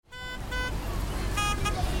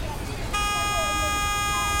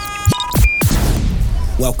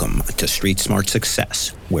Welcome to Street Smart Success,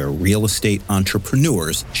 where real estate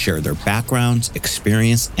entrepreneurs share their backgrounds,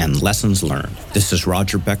 experience, and lessons learned. This is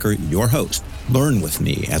Roger Becker, your host. Learn with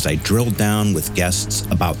me as I drill down with guests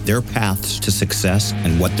about their paths to success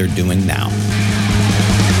and what they're doing now.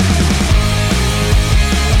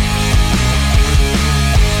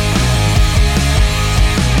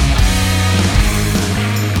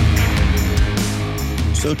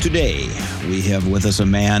 So today, we have with us a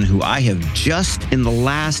man who I have just in the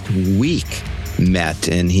last week met,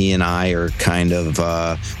 and he and I are kind of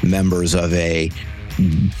members of a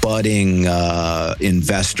budding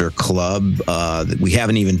investor club. We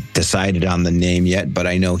haven't even decided on the name yet, but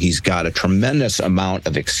I know he's got a tremendous amount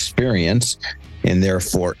of experience and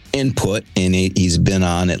therefore input, and he's been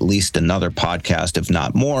on at least another podcast, if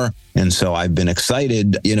not more. And so I've been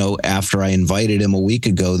excited, after I invited him a week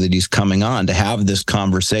ago that he's coming on to have this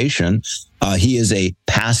conversation. He is a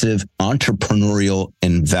passive entrepreneurial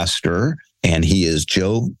investor, and he is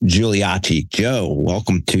Joe Giuliacci. Joe,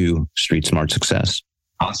 welcome to Street Smart Success.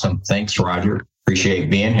 Awesome. Thanks, Roger. Appreciate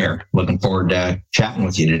being here. Looking forward to chatting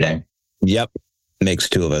with you today. Yep. Makes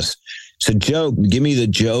two of us. So, Joe, give me the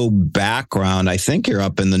Joe background. I think you're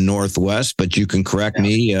up in the Northwest, but you can correct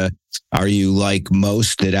me. Are you like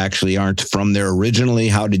most that actually aren't from there originally?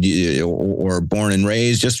 How did you, or born and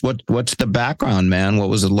raised? Just what's the background, man? What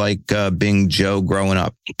was it like being Joe growing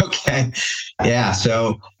up? Okay. Yeah.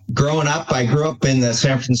 So growing up, I grew up in the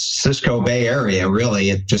San Francisco Bay Area,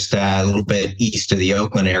 really, just a little bit east of the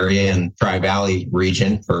Oakland area and Tri-Valley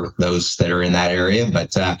region for those that are in that area.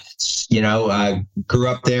 But, grew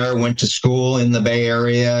up there, went to school in the Bay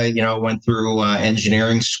Area, went through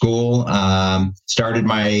engineering school, started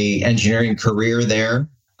my engineering career there.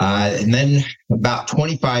 And then about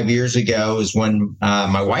 25 years ago is when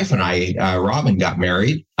my wife and I, Robin, got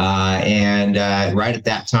married. And right at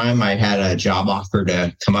that time, I had a job offer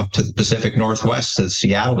to come up to the Pacific Northwest to the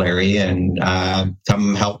Seattle area and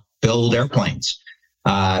come help build airplanes.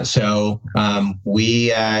 So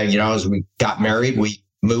we, as we got married, we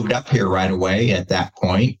moved up here right away at that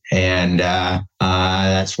point, and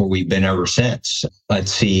that's where we've been ever since.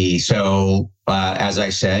 Let's see. So as I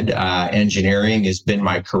said, engineering has been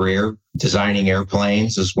my career. Designing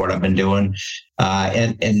airplanes is what I've been doing,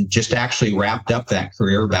 and just actually wrapped up that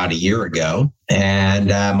career about a year ago. And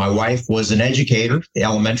my wife was an educator,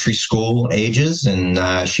 elementary school ages,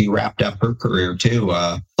 and she wrapped up her career too,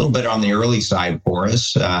 a little bit on the early side for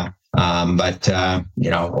us. But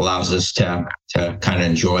allows us to kind of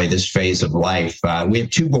enjoy this phase of life. We have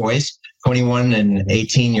two boys, 21 and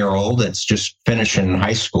 18-year-old that's just finishing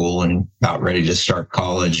high school and about ready to start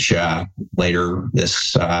college later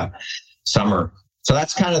this summer. So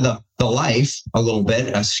that's kind of the life, a little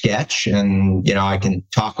bit, a sketch. And, I can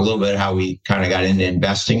talk a little bit how we kind of got into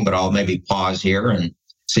investing, but I'll maybe pause here and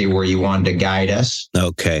see where you wanted to guide us.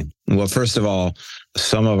 Okay. Well, first of all,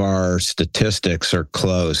 some of our statistics are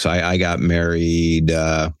close. I got married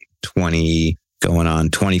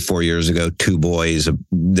 24 years ago, two boys.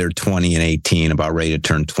 They're 20 and 18, about ready to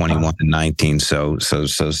turn 21 and 19. So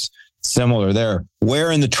similar there.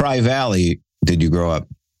 Where in the Tri-Valley did you grow up?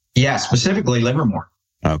 Yeah, specifically Livermore.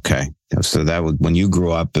 Okay. So that was when you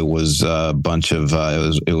grew up, it was a bunch of,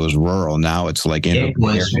 it was rural. Now it's like, it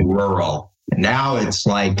was rural. Now it's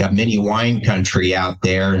like a mini wine country out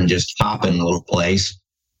there and just hopping a little place.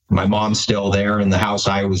 My mom's still there in the house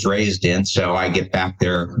I was raised in, so I get back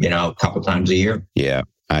there, a couple times a year. Yeah,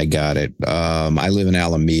 I got it. I live in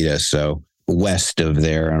Alameda, so west of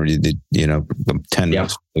there, 10 minutes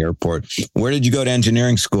from the airport. Where did you go to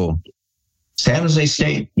engineering school? San Jose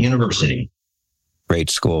State University. Great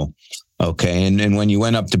school. Okay, and when you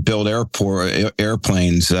went up to build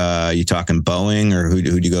airplanes, you talking Boeing, or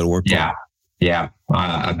who'd you go to work for? Yeah.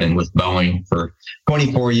 I've been with Boeing for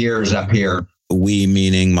 24 years up here. We,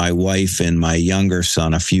 meaning my wife and my younger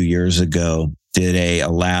son, a few years ago, did a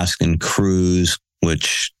Alaskan cruise,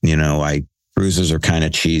 which, cruises are kind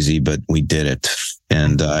of cheesy, but we did it.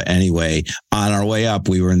 And anyway, on our way up,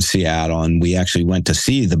 we were in Seattle, and we actually went to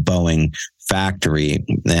see the Boeing factory.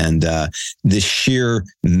 And the sheer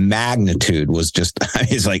magnitude was just,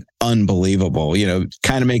 it's like unbelievable.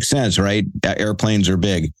 Kind of makes sense, right? Airplanes are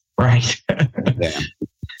big. Right. Yeah.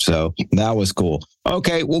 So that was cool.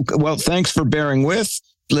 Okay. Well, thanks for bearing with.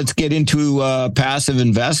 Let's get into passive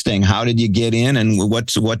investing. How did you get in, and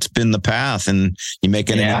what's been the path? And you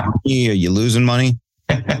making any money? Are you losing money?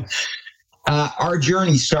 Our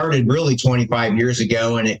journey started really 25 years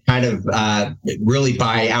ago, and it kind of really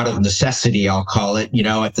out of necessity, I'll call it.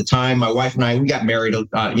 At the time, my wife and I, we got married, a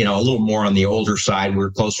little more on the older side. We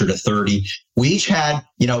were closer to 30. We each had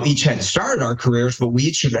started our careers, but we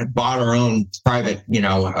each had bought our own private,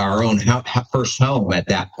 our own first home at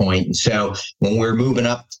that point. And so when we were moving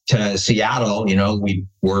up to Seattle, we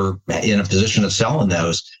were in a position of selling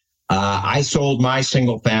those. I sold my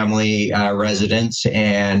single family residence,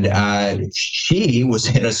 and she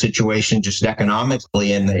was in a situation just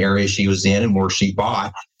economically in the area she was in and where she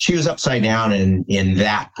bought. She was upside down in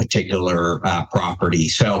that particular property.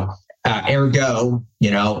 So ergo,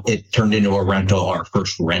 it turned into a rental, our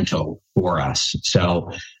first rental for us. So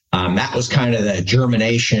that was kind of the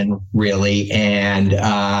germination, really. And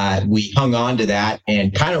we hung on to that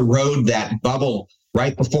and kind of rode that bubble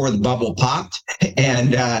right before the bubble popped,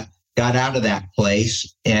 and got out of that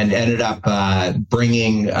place and ended up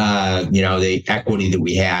bringing, the equity that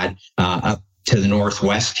we had up to the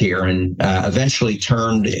Northwest here, and eventually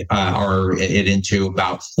turned it into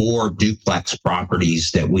about 4 duplex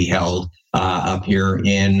properties that we held up here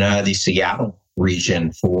in the Seattle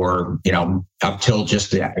region for, up till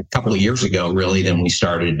just a couple of years ago, really. Then we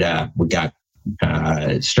started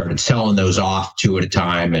selling those off 2 at a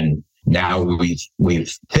time, and now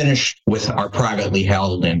we've finished with our privately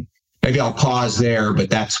held. And maybe I'll pause there, but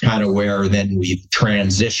that's kind of where then we've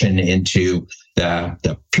transitioned into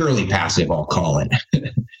the purely passive, I'll call it.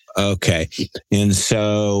 Okay. And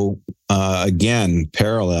so, again,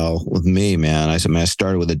 parallel with me, man. I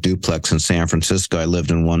started with a duplex in San Francisco. I lived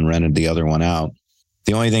in one, rented the other one out.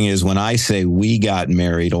 The only thing is, when I say we got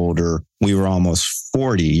married older, we were almost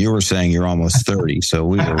 40. You were saying you're almost 30. So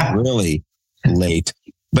we were really late.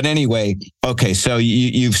 But anyway, okay, so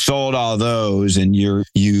you've sold all those, and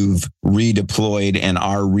you've redeployed and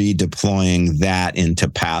are redeploying that into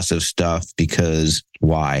passive stuff, because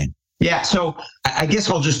why? Yeah, so I guess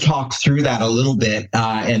I'll just talk through that a little bit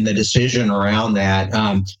and the decision around that.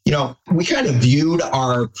 We kind of viewed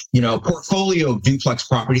our, portfolio of duplex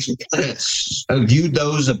properties. We kind of viewed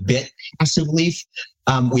those a bit passively.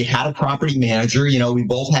 We had a property manager, we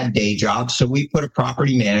both had day jobs. So we put a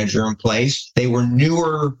property manager in place. They were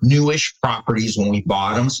newish properties when we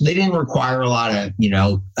bought them. So they didn't require a lot of,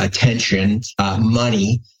 attention,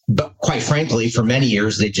 money. But quite frankly, for many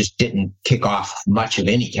years, they just didn't kick off much of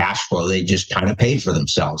any cash flow. They just kind of paid for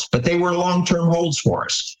themselves. But they were long-term holds for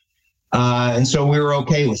us. And so we were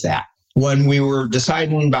okay with that. When we were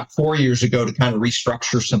deciding about 4 years ago to kind of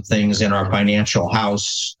restructure some things in our financial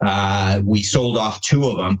house, we sold off 2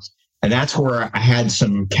 of them. And that's where I had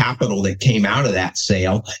some capital that came out of that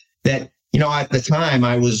sale that, at the time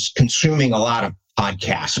I was consuming a lot of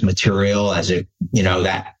podcast material as it,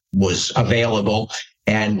 that was available,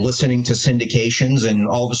 and listening to syndications, and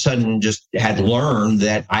all of a sudden just had learned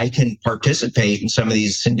that I can participate in some of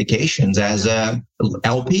these syndications as a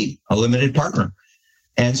LP, a limited partner.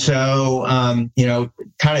 And so,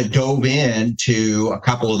 kind of dove into a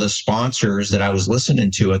couple of the sponsors that I was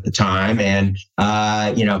listening to at the time, and,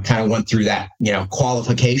 kind of went through that,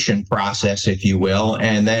 qualification process, if you will.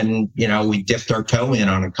 And then, we dipped our toe in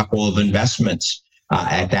on a couple of investments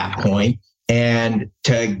at that point. And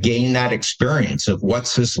to gain that experience of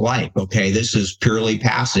what's this like? Okay, this is purely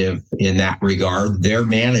passive in that regard. They're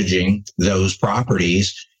managing those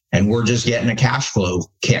properties, and we're just getting a cash flow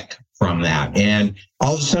kick from that. And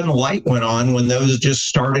all of a sudden the light went on when those just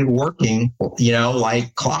started working,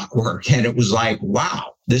 like clockwork. And it was like,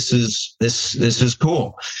 wow, this is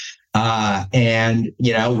cool. And,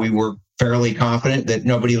 we were fairly confident that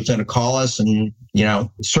nobody was going to call us and,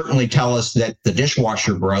 certainly tell us that the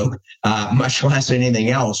dishwasher broke, much less anything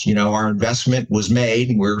else. Our investment was made,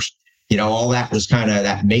 and we're, all that was kind of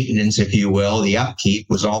that maintenance, if you will. The upkeep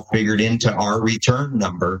was all figured into our return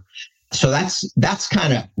number. So that's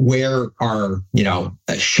kind of where our,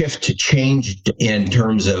 shift changed in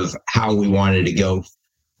terms of how we wanted to go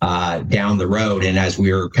down the road. And as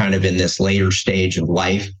we were kind of in this later stage of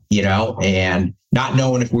life, and not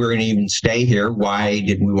knowing if we were going to even stay here, why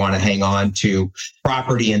did we want to hang on to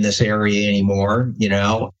property in this area anymore,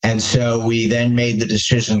 And so we then made the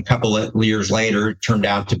decision a couple of years later. It turned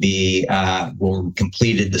out to be, we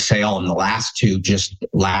completed the sale in the last 2 just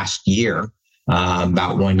last year.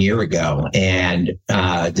 About 1 year ago, and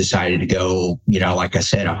decided to go, like I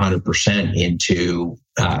said, 100% into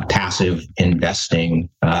passive investing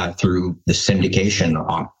through the syndication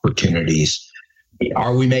opportunities.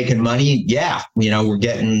 Are we making money? Yeah, we're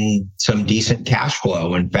getting some decent cash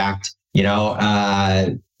flow. In fact,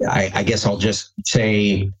 I guess I'll just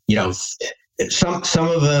say, Some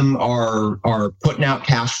of them are putting out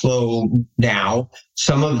cash flow now.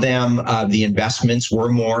 Some of them, the investments were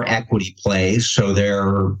more equity plays, so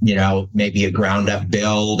they're maybe a ground up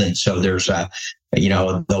build, and so there's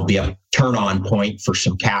there'll be a turn on point for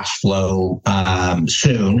some cash flow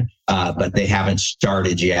soon, but they haven't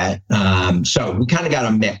started yet. So we kind of got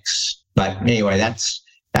a mix. But anyway, that's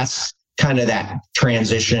kind of that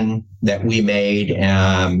transition that we made,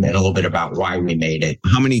 and a little bit about why we made it.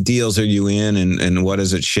 How many deals are you in, and what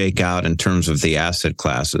does it shake out in terms of the asset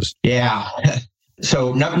classes? Yeah.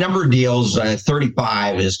 So number of deals,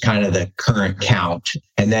 35 is kind of the current count.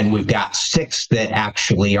 And then we've got 6 that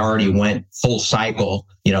actually already went full cycle.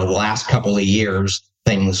 The last couple of years,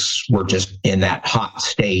 things were just in that hot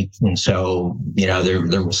state. And so,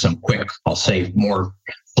 there was some quick, I'll say more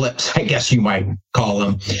flips, I guess you might call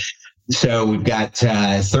them. So we've got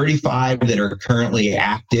 35 that are currently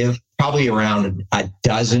active, probably around a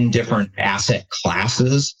dozen different asset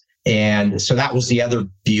classes. And so that was the other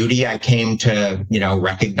beauty I came to,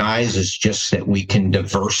 recognize, is just that we can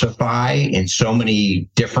diversify in so many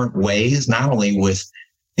different ways, not only with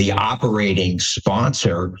the operating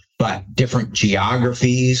sponsor, but different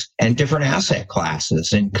geographies and different asset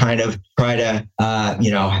classes, and kind of try to,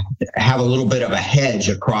 have a little bit of a hedge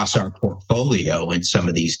across our portfolio in some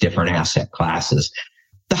of these different asset classes.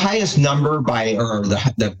 The highest number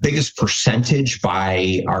the biggest percentage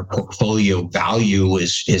by our portfolio value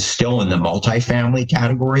is still in the multifamily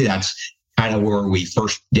category. That's kind of where we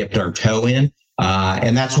first dipped our toe in.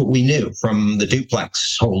 And that's what we knew from the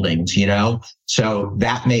duplex holdings, so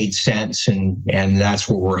that made sense. And that's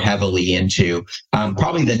what we're heavily into.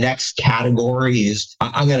 Probably the next category is,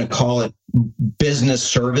 I'm going to call it business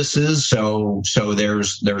services. So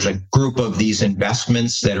there's a group of these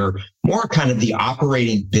investments that are more kind of the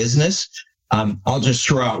operating business. I'll just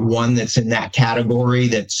throw out one that's in that category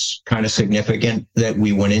that's kind of significant that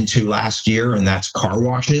we went into last year, and that's car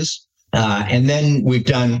washes. And then we've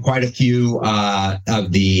done quite a few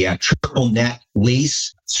of the triple net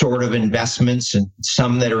lease sort of investments, and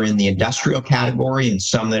some that are in the industrial category and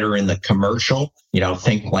some that are in the commercial,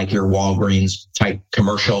 think like your Walgreens type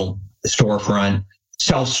commercial storefront.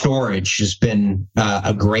 Self-storage has been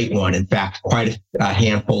a great one. In fact, quite a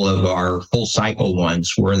handful of our full cycle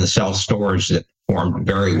ones were in the self-storage that performed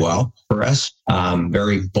very well for us.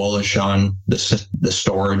 Very bullish on the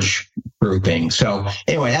storage grouping. So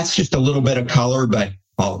anyway, that's just a little bit of color, but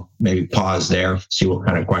I'll maybe pause there, see what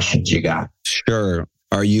kind of questions you got. Sure.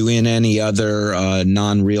 Are you in any other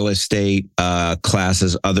non-real estate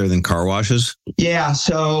classes other than car washes? Yeah.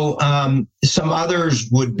 So some others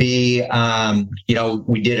would be,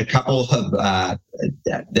 we did a couple of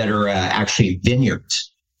that are actually vineyards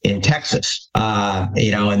in Texas,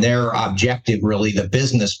 and their objective, really, the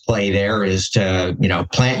business play there is to,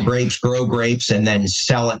 plant grapes, grow grapes, and then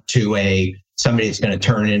sell it to somebody that's going to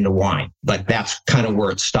turn it into wine. But that's kind of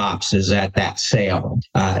where it stops, is at that sale.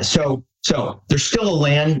 So there's still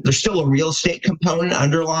a real estate component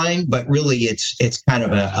underlying, but really it's kind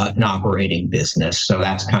of an operating business. So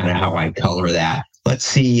that's kind of how I color that. Let's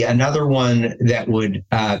see, another one that would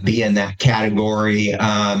be in that category.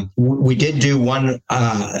 We did do one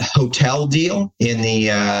hotel deal in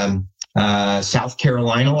the South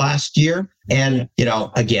Carolina last year. And,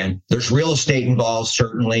 again, there's real estate involved,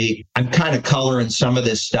 certainly. I'm kind of coloring some of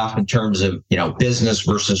this stuff in terms of, business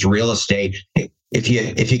versus real estate. If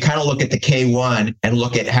you kind of look at the K1 and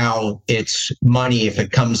look at how it's money, if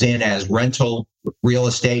it comes in as rental real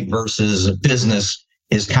estate versus business,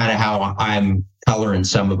 is kind of how I'm coloring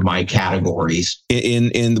some of my categories.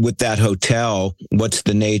 In with that hotel, what's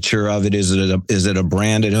the nature of it? Is it a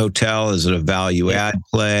branded hotel? Is it a value add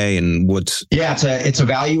play? And what's? Yeah, it's a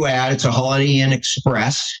value add. It's a Holiday Inn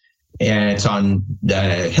Express, and it's on the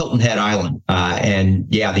Hilton Head Island.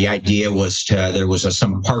 The idea was there was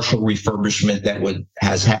some partial refurbishment that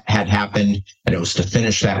had happened, and it was to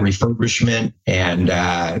finish that refurbishment and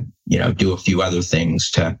do a few other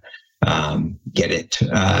things to get it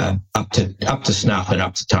up to snuff and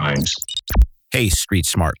up to times. Hey, Street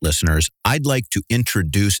Smart listeners, I'd like to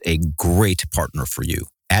introduce a great partner for you.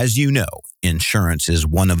 As you know, insurance is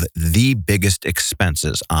one of the biggest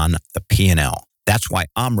expenses on the P&L. That's why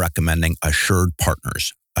I'm recommending Assured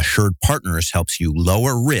Partners. Assured Partners helps you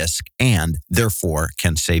lower risk and therefore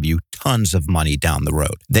can save you tons of money down the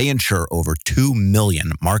road. They insure over 2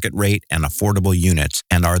 million market rate and affordable units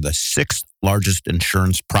and are the 6th largest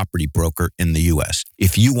insurance property broker in the U.S.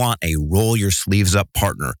 If you want a roll your sleeves up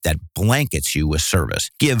partner that blankets you with service,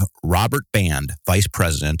 give Robert Band, Vice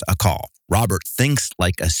President, a call. Robert thinks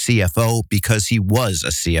like a CFO because he was a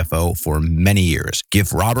CFO for many years.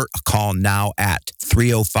 Give Robert a call now at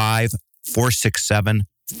 305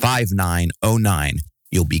 467-5909.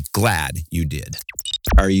 You'll be glad you did.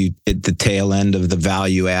 Are you at the tail end of the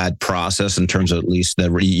value add process in terms of at least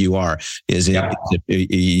that you are? Is it, are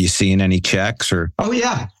you seeing any checks or? Oh,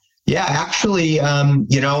 yeah. Yeah, actually, and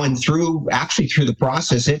through the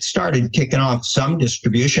process, it started kicking off some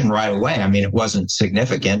distribution right away. I mean, it wasn't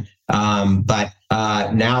significant, but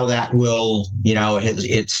now that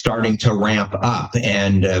it's starting to ramp up.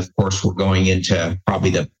 And of course, we're going into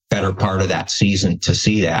probably the better part of that season to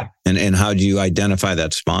see that. And how do you identify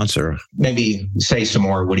that sponsor? Maybe say some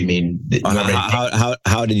more. What do you mean?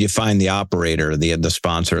 How did you find the operator, the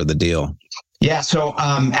sponsor of the deal? Yeah, so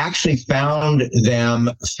actually found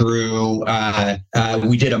them through,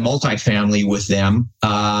 we did a multifamily with them,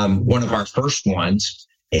 one of our first ones,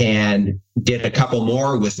 and did a couple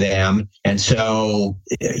more with them. And so,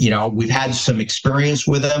 we've had some experience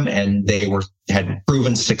with them, and they had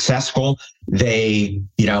proven successful. They,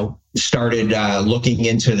 started looking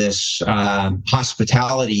into this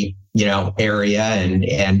hospitality, area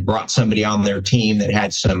and brought somebody on their team that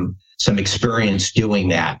had some experience doing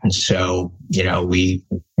that. And so, we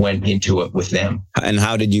went into it with them. And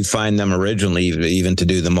how did you find them originally, even to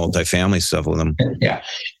do the multifamily stuff with them? Yeah.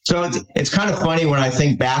 So it's kind of funny when I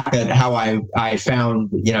think back at how I found,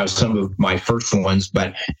 some of my first ones,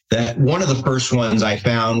 but one of the first ones I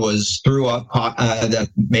found was through the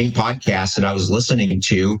main podcast that I was listening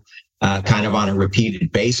to, kind of on a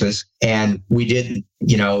repeated basis. And we did,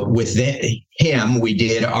 with him, we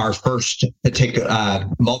did our first particular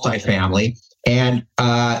multifamily. And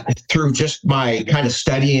through just my kind of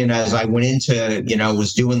studying as I went into,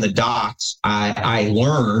 was doing the docs, I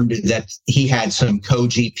learned that he had some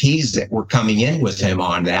co-GPs that were coming in with him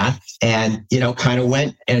on that. And, kind of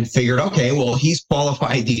went and figured, okay, well, he's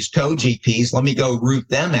qualified these co-GPs. Let me go root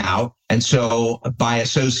them out. And so by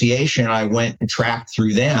association, I went and tracked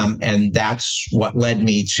through them. And that's what led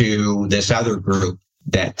me to this other group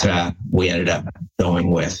that we ended up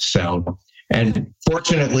going with. So, and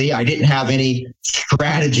fortunately, I didn't have any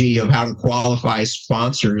strategy of how to qualify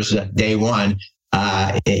sponsors at day one.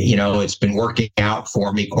 It's been working out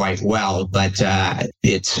for me quite well, but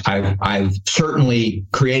I've certainly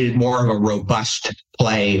created more of a robust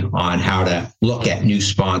play on how to look at new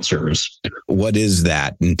sponsors. What does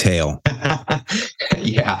that entail?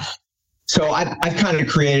 Yeah. So I've kind of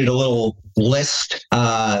created a little list,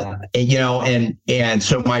 and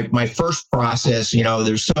so my first process,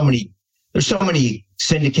 there's so many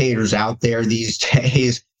syndicators out there these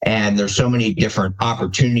days, and there's so many different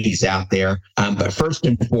opportunities out there. But first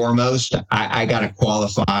and foremost, I got to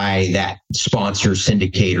qualify that sponsor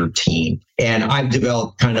syndicator team. And I've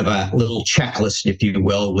developed kind of a little checklist, if you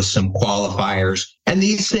will, with some qualifiers. And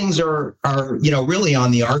these things are really on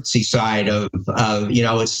the artsy side of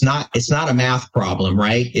it's not a math problem,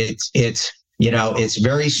 right? It's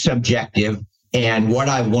very subjective. And what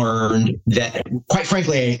I learned that, quite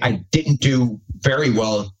frankly, I didn't do very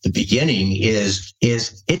well at the beginning is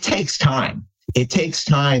it takes time. It takes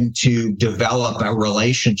time to develop a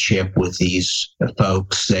relationship with these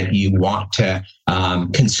folks that you want to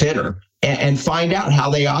consider and find out how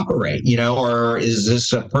they operate, or is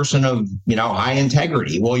this a person of, high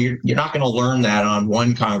integrity? Well, you're not going to learn that on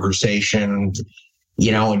one conversation.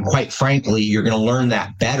 And quite frankly, you're going to learn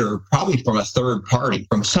that better probably from a third party,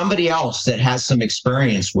 from somebody else that has some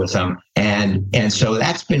experience with them. And so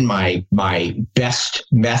that's been my best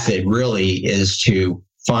method, really, is to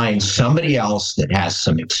find somebody else that has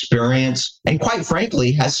some experience and quite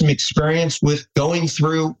frankly has some experience with going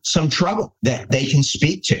through some trouble that they can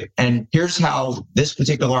speak to. And here's how this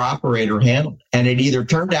particular operator handled it. And it either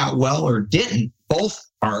turned out well or didn't. Both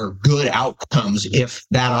are good outcomes if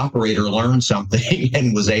that operator learned something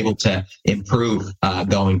and was able to improve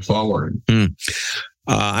going forward.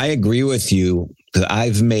 I agree with you.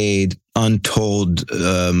 I've made untold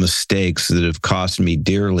mistakes that have cost me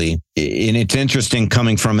dearly. And it's interesting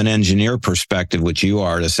coming from an engineer perspective, which you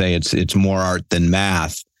are, to say it's more art than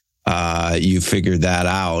math. You figured that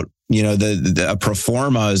out. A pro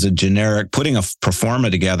forma is a generic, putting a pro forma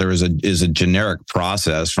together is a generic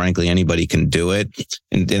process. Frankly, anybody can do it.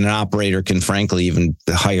 And an operator can frankly even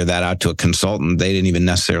hire that out to a consultant. They didn't even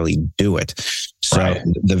necessarily do it. So right.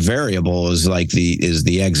 The variable is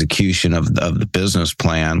the execution of the business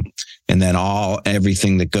plan, and then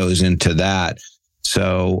everything that goes into that.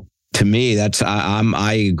 So to me,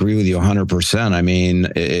 I agree with you 100%. I mean,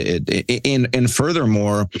 and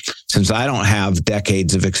furthermore, since I don't have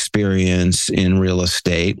decades of experience in real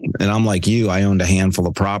estate, and I'm like you, I owned a handful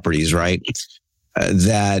of properties, right?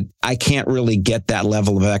 that I can't really get that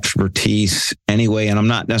level of expertise anyway, and I'm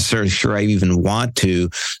not necessarily sure I even want to.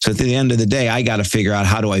 So at the end of the day, I got to figure out,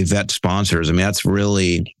 how do I vet sponsors? I mean, that's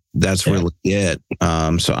really it.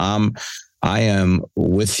 So I am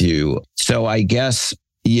with you. So I guess,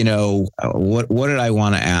 what did I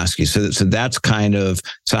want to ask you? So that's kind of,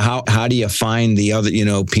 so how do you find the other,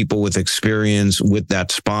 people with experience with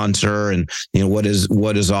that sponsor, and, what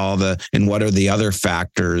are the other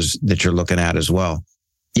factors that you're looking at as well?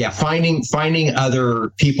 Yeah, finding other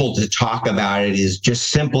people to talk about it is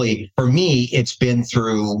just simply, for me, it's been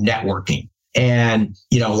through networking. And,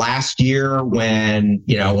 last year when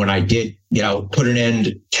I did, put an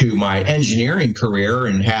end to my engineering career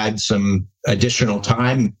and had some additional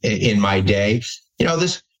time in my day,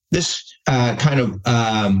 this kind of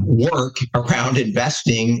work around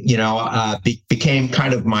investing, became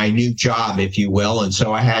kind of my new job, if you will. And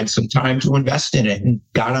so I had some time to invest in it and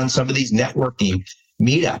got on some of these networking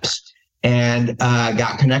meetups and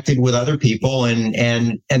got connected with other people.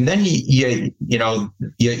 And then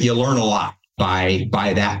you learn a lot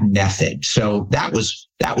by that method. So that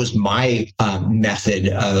was my method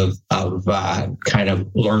of kind of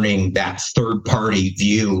learning that third party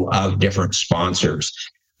view of different sponsors.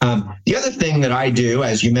 The other thing that I do,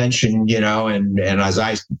 as you mentioned, and as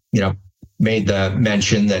I, made the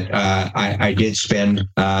mention that I did spend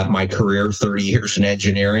my career 30 years in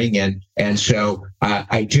engineering. And so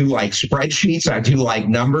I do like spreadsheets. I do like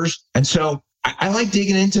numbers. And so I like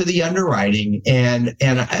digging into the underwriting, and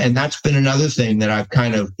that's been another thing that I've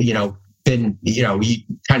kind of, been,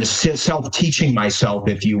 kind of self-teaching myself,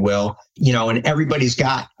 if you will, and everybody's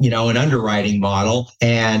got, an underwriting model.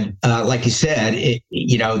 And like you said,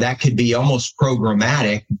 that could be almost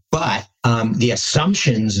programmatic, but the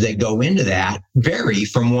assumptions that go into that vary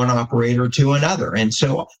from one operator to another. And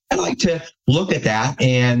so I like to look at that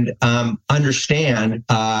and understand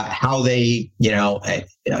how they,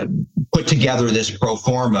 put together this pro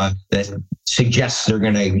forma that suggests they're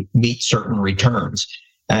going to meet certain returns.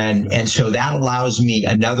 And so that allows me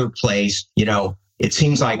another place. It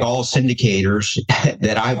seems like all syndicators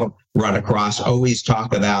that I've run across always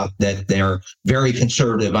talk about that they're very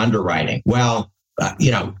conservative underwriting. Well,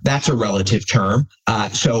 that's a relative term.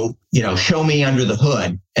 So, show me under the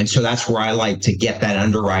hood. And so that's where I like to get that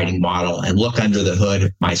underwriting model and look under the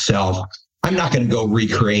hood myself. I'm not going to go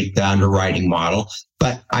recreate the underwriting model,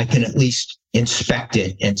 but I can at least inspect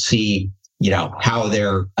it and see, how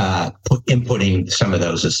they're inputting some of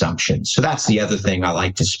those assumptions. So that's the other thing I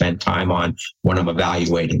like to spend time on when I'm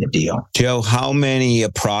evaluating the deal. Joe, how many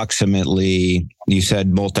approximately, you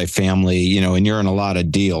said multifamily, and you're in a lot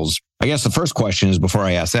of deals. I guess the first question is, before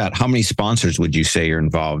I ask that, how many sponsors would you say you're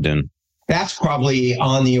involved in? That's probably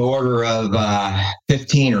on the order of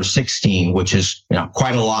 15 or 16, which is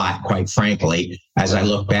quite a lot, quite frankly, as I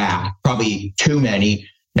look back. Probably too many.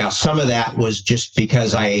 Now, some of that was just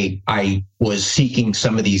because I was seeking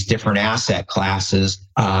some of these different asset classes,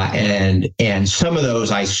 and some of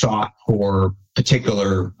those I sought for a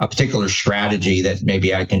particular strategy that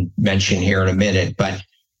maybe I can mention here in a minute. But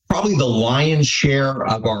probably the lion's share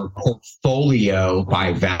of our portfolio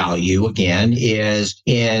by value, again, is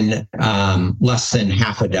in less than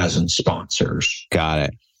half a dozen sponsors. Got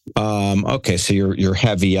it. Okay, so you're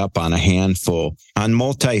heavy up on a handful. On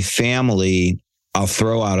multifamily, I'll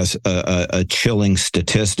throw out a chilling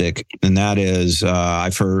statistic, and that is,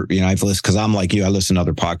 I've heard, I've listened, because I'm like you, I listen to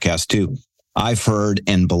other podcasts too. I've heard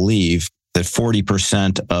and believe that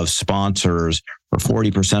 40% of sponsors or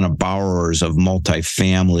 40% of borrowers of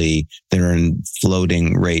multifamily that are in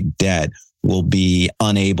floating rate debt will be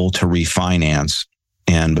unable to refinance.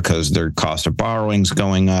 And because their cost of borrowing is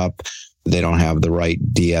going up, they don't have the right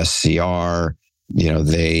DSCR,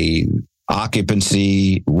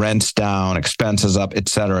 occupancy, rents down, expenses up, et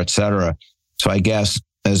cetera, et cetera. So I guess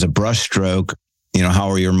as a brushstroke, how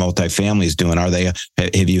are your multifamilies doing?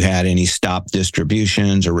 Have you had any stop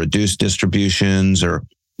distributions or reduced distributions, or,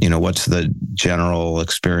 what's the general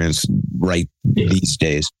experience these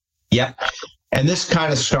days? Yep. And this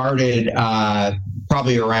kind of started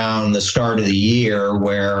probably around the start of the year,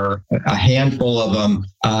 where a handful of them,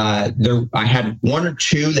 I had one or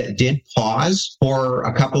two that did pause for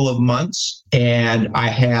a couple of months, and I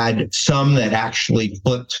had some that actually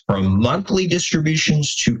flipped from monthly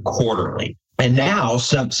distributions to quarterly. And now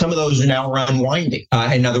some of those are now unwinding.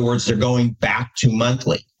 In other words, they're going back to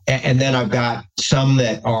monthly. And then I've got some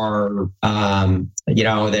that are,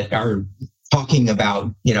 that are talking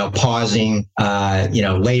about, pausing,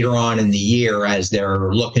 later on in the year as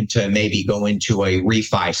they're looking to maybe go into a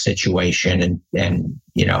refi situation and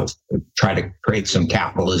try to create some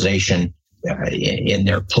capitalization in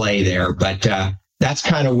their play there. But that's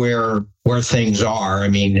kind of where things are. I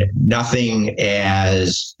mean, nothing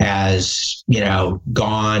as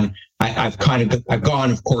gone. I've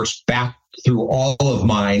gone, of course, back through all of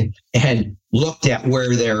mine and looked at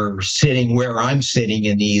where they're sitting, where I'm sitting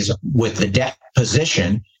in these with the debt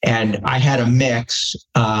position. And I had a mix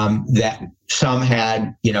that some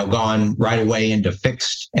had, gone right away into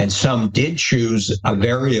fixed, and some did choose a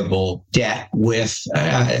variable debt with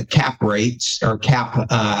cap rates or a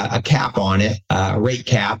cap on it, a rate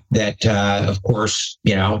cap that, of course,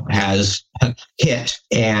 has hit.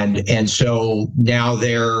 And so now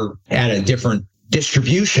they're at a different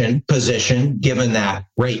distribution position given that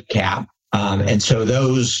rate cap. And so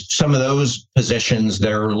some of those positions,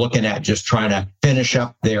 they're looking at just trying to finish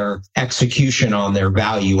up their execution on their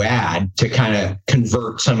value add to kind of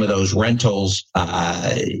convert some of those rentals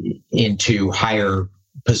into higher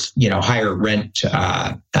rent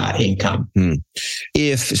income.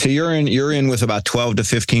 So you're in with about 12 to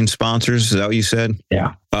 15 sponsors. Is that what you said?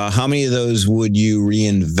 Yeah. How many of those would you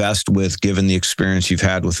reinvest with, given the experience you've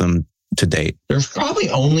had with them to date? There's probably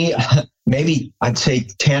only maybe I'd say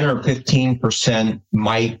 10 or 15%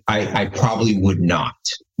 I probably would not.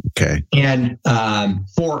 Okay. And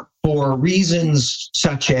for reasons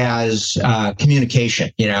such as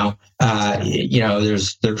communication, there's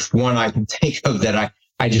one I can think of that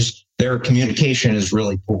I just, their communication is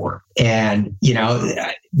really poor. And,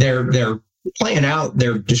 they're playing out,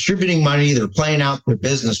 they're distributing money, they're playing out their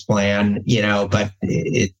business plan, but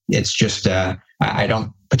it's just, I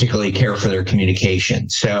don't particularly care for their communication.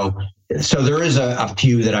 So there is a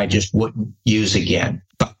few that I just wouldn't use again.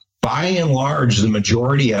 But by and large, the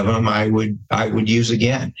majority of them I would use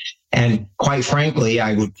again. And quite frankly,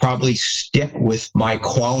 I would probably stick with my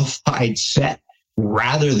qualified set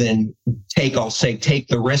rather than take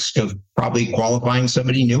the risk of probably qualifying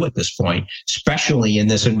somebody new at this point, especially in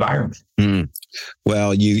this environment.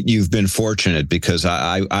 Well, you've been fortunate, because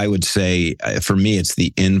I would say for me it's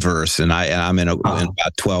the inverse, and I'm in about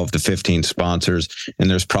 12 to 15 sponsors, and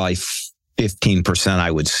there's probably 15%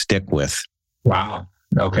 I would stick with. Wow.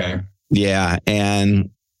 Okay. Yeah,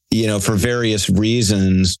 and for various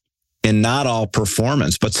reasons, and not all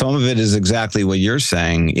performance, but some of it is exactly what you're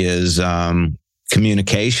saying is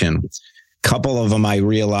communication. Couple of them, I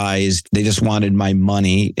realized they just wanted my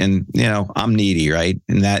money, and I'm needy, right?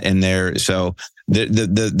 So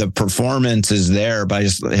the performance is there, but I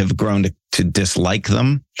just have grown to dislike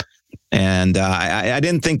them. And I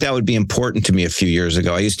didn't think that would be important to me a few years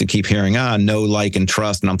ago. I used to keep hearing, no, like, and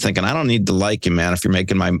trust. And I'm thinking, I don't need to like you, man. If you're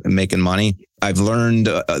making money, I've learned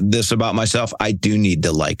this about myself. I do need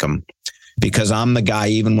to like them, because I'm the guy,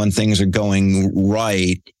 even when things are going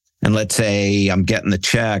right. And let's say I'm getting the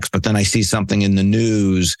checks, but then I see something in the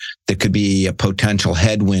news that could be a potential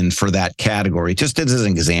headwind for that category. Just as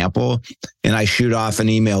an example. And I shoot off an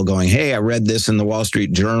email going, hey, I read this in the Wall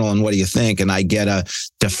Street Journal, and what do you think? And I get a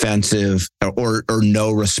defensive or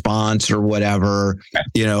no response or whatever,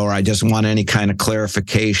 or I just want any kind of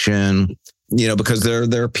clarification, because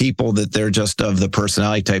there are people that they're just of the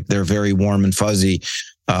personality type. They're very warm and fuzzy.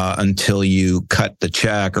 Until you cut the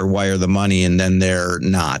check or wire the money, and then they're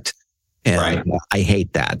not. And right. I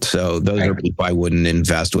hate that. So those are people I wouldn't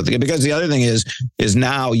invest with. Because the other thing is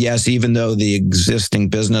now, yes, even though the existing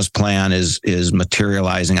business plan is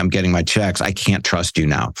materializing, I'm getting my checks, I can't trust you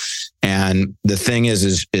now. And the thing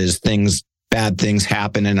is bad things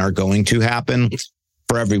happen and are going to happen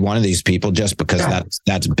for every one of these people, just because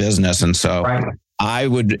that's business. And so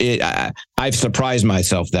I've surprised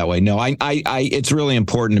myself that way. No, it's really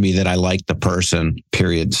important to me that I like the person,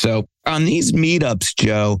 period. So on these meetups,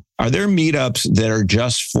 Joe, are there meetups that are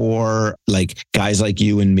just for like guys like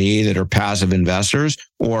you and me that are passive investors,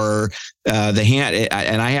 or and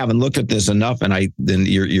I haven't looked at this enough, and then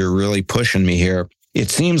you're really pushing me here. It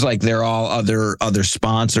seems like they're all other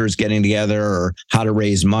sponsors getting together, or how to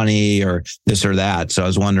raise money, or this or that. So I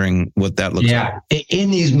was wondering what that looks like. In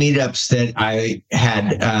these meetups that I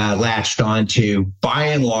had latched onto, by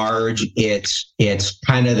and large, it's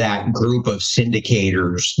kind of that group of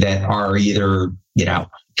syndicators that are either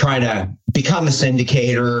trying to become a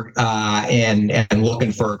syndicator and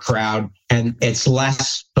looking for a crowd, and it's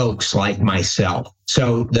less folks like myself.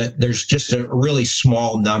 So there's just a really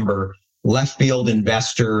small number. Left Field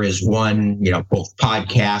Investor is one, both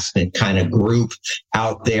podcast and kind of group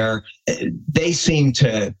out there. They seem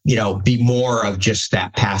to, be more of just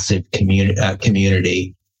that passive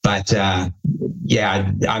community. But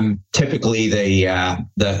I'm typically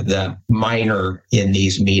the minor in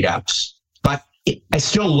these meetups. But I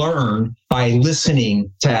still learn by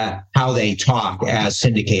listening to how they talk as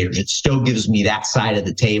syndicators. It still gives me that side of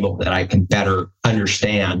the table that I can better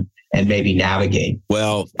understand. and maybe navigate.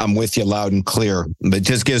 Well, I'm with you loud and clear. But it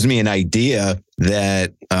just gives me an idea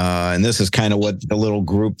that, and this is kind of what the little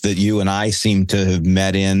group that you and I seem to have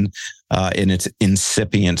met in its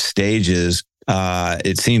incipient stages.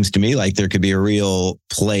 It seems to me like there could be a real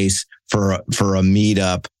place for a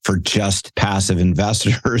meetup for just passive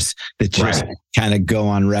investors that just kind of go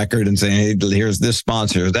on record and say, hey, here's this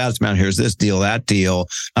sponsor, that's man, here's this deal, that deal,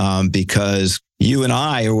 because you and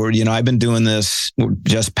I were, I've been doing this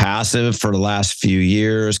just passive for the last few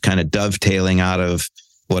years, kind of dovetailing out of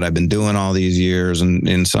what I've been doing all these years and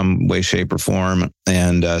in some way, shape or form.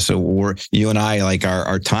 And so you and I, like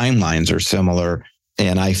our timelines are similar.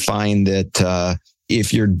 And I find that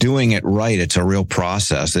if you're doing it right, it's a real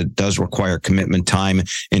process. It does require commitment, time,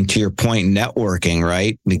 and to your point, networking,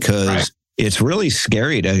 right? Because it's really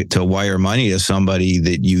scary to wire money to somebody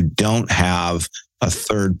that you don't have a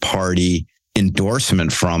third party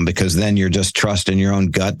endorsement from, because then you're just trusting your own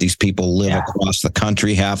gut. These people live across the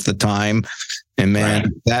country half the time. And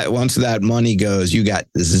man, that once that money goes, you got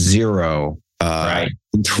zero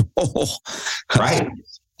control.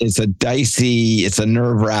 It's a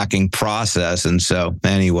nerve-wracking process. And so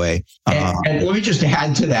anyway. And let me just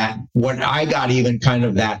add to that, what I got even kind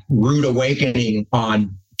of that rude awakening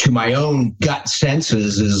on to my own gut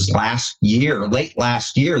senses is late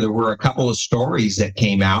last year, there were a couple of stories that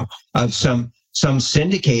came out of some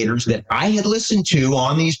syndicators that I had listened to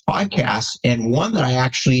on these podcasts, and one that I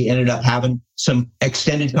actually ended up having some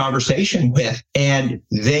extended conversation with, and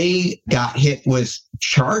they got hit with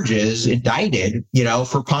charges, indicted,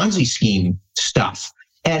 for Ponzi scheme stuff.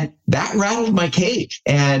 And that rattled my cage.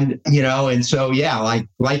 And, and so,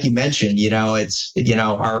 like you mentioned, it's,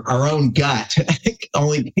 our own gut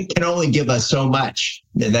can only give us so much.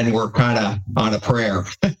 And then we're kind of on a prayer.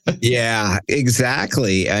 Yeah,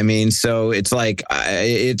 exactly. I mean, so it's like,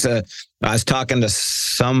 I was talking to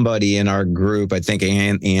somebody in our group, I think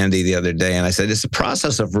Andy the other day, and I said, it's a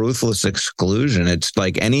process of ruthless exclusion. It's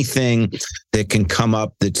like anything that can come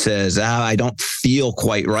up that says, I don't feel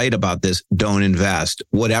quite right about this, don't invest,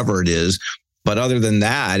 whatever it is. But other than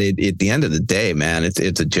that, at the end of the day, man,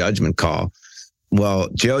 it's a judgment call. Well,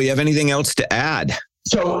 Joe, you have anything else to add?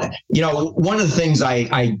 So, one of the things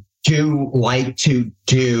I do like to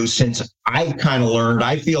do, since I've kind of learned,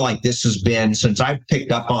 I feel like this has been, since I've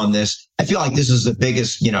picked up on this, I feel like this is the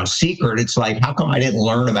biggest, secret. It's like, how come I didn't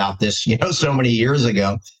learn about this, so many years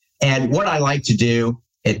ago? And what I like to do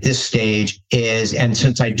at this stage is, and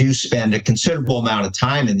since I do spend a considerable amount of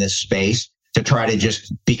time in this space to try to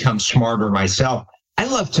just become smarter myself, I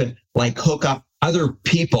love to hook up other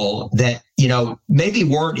people that, maybe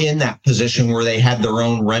weren't in that position where they had their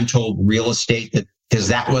own rental real estate, because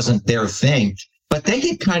that wasn't their thing, but they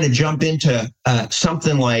could kind of jump into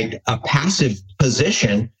something like a passive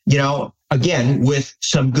position, again, with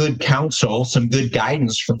some good counsel, some good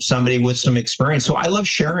guidance from somebody with some experience. So I love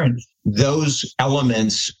sharing those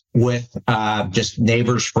elements with just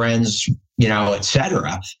neighbors, friends, et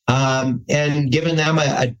cetera, and giving them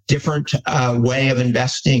a different way of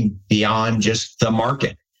investing beyond just the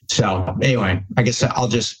market. So anyway, I guess I'll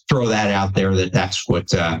just throw that out there, that's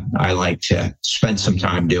what I like to spend some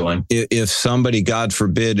time doing. If somebody, God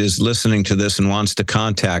forbid, is listening to this and wants to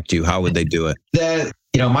contact you, how would they do it?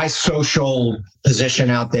 My social position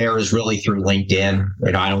out there is really through LinkedIn.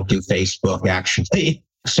 I don't do Facebook actually.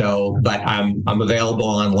 So, but I'm available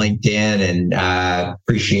on LinkedIn, and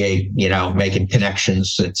appreciate, making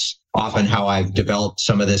connections. It's often how I've developed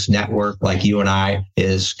some of this network, like you and I,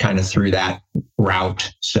 is kind of through that route.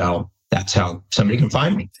 So that's how somebody can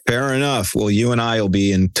find me. Fair enough. Well, you and I will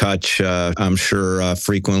be in touch, I'm sure,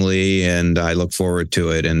 frequently, and I look forward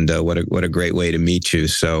to it. And what a great way to meet you.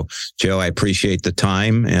 So, Joe, I appreciate the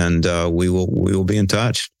time, and we will be in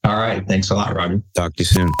touch. All right. Thanks a lot, Roger. Talk to you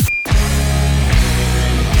soon.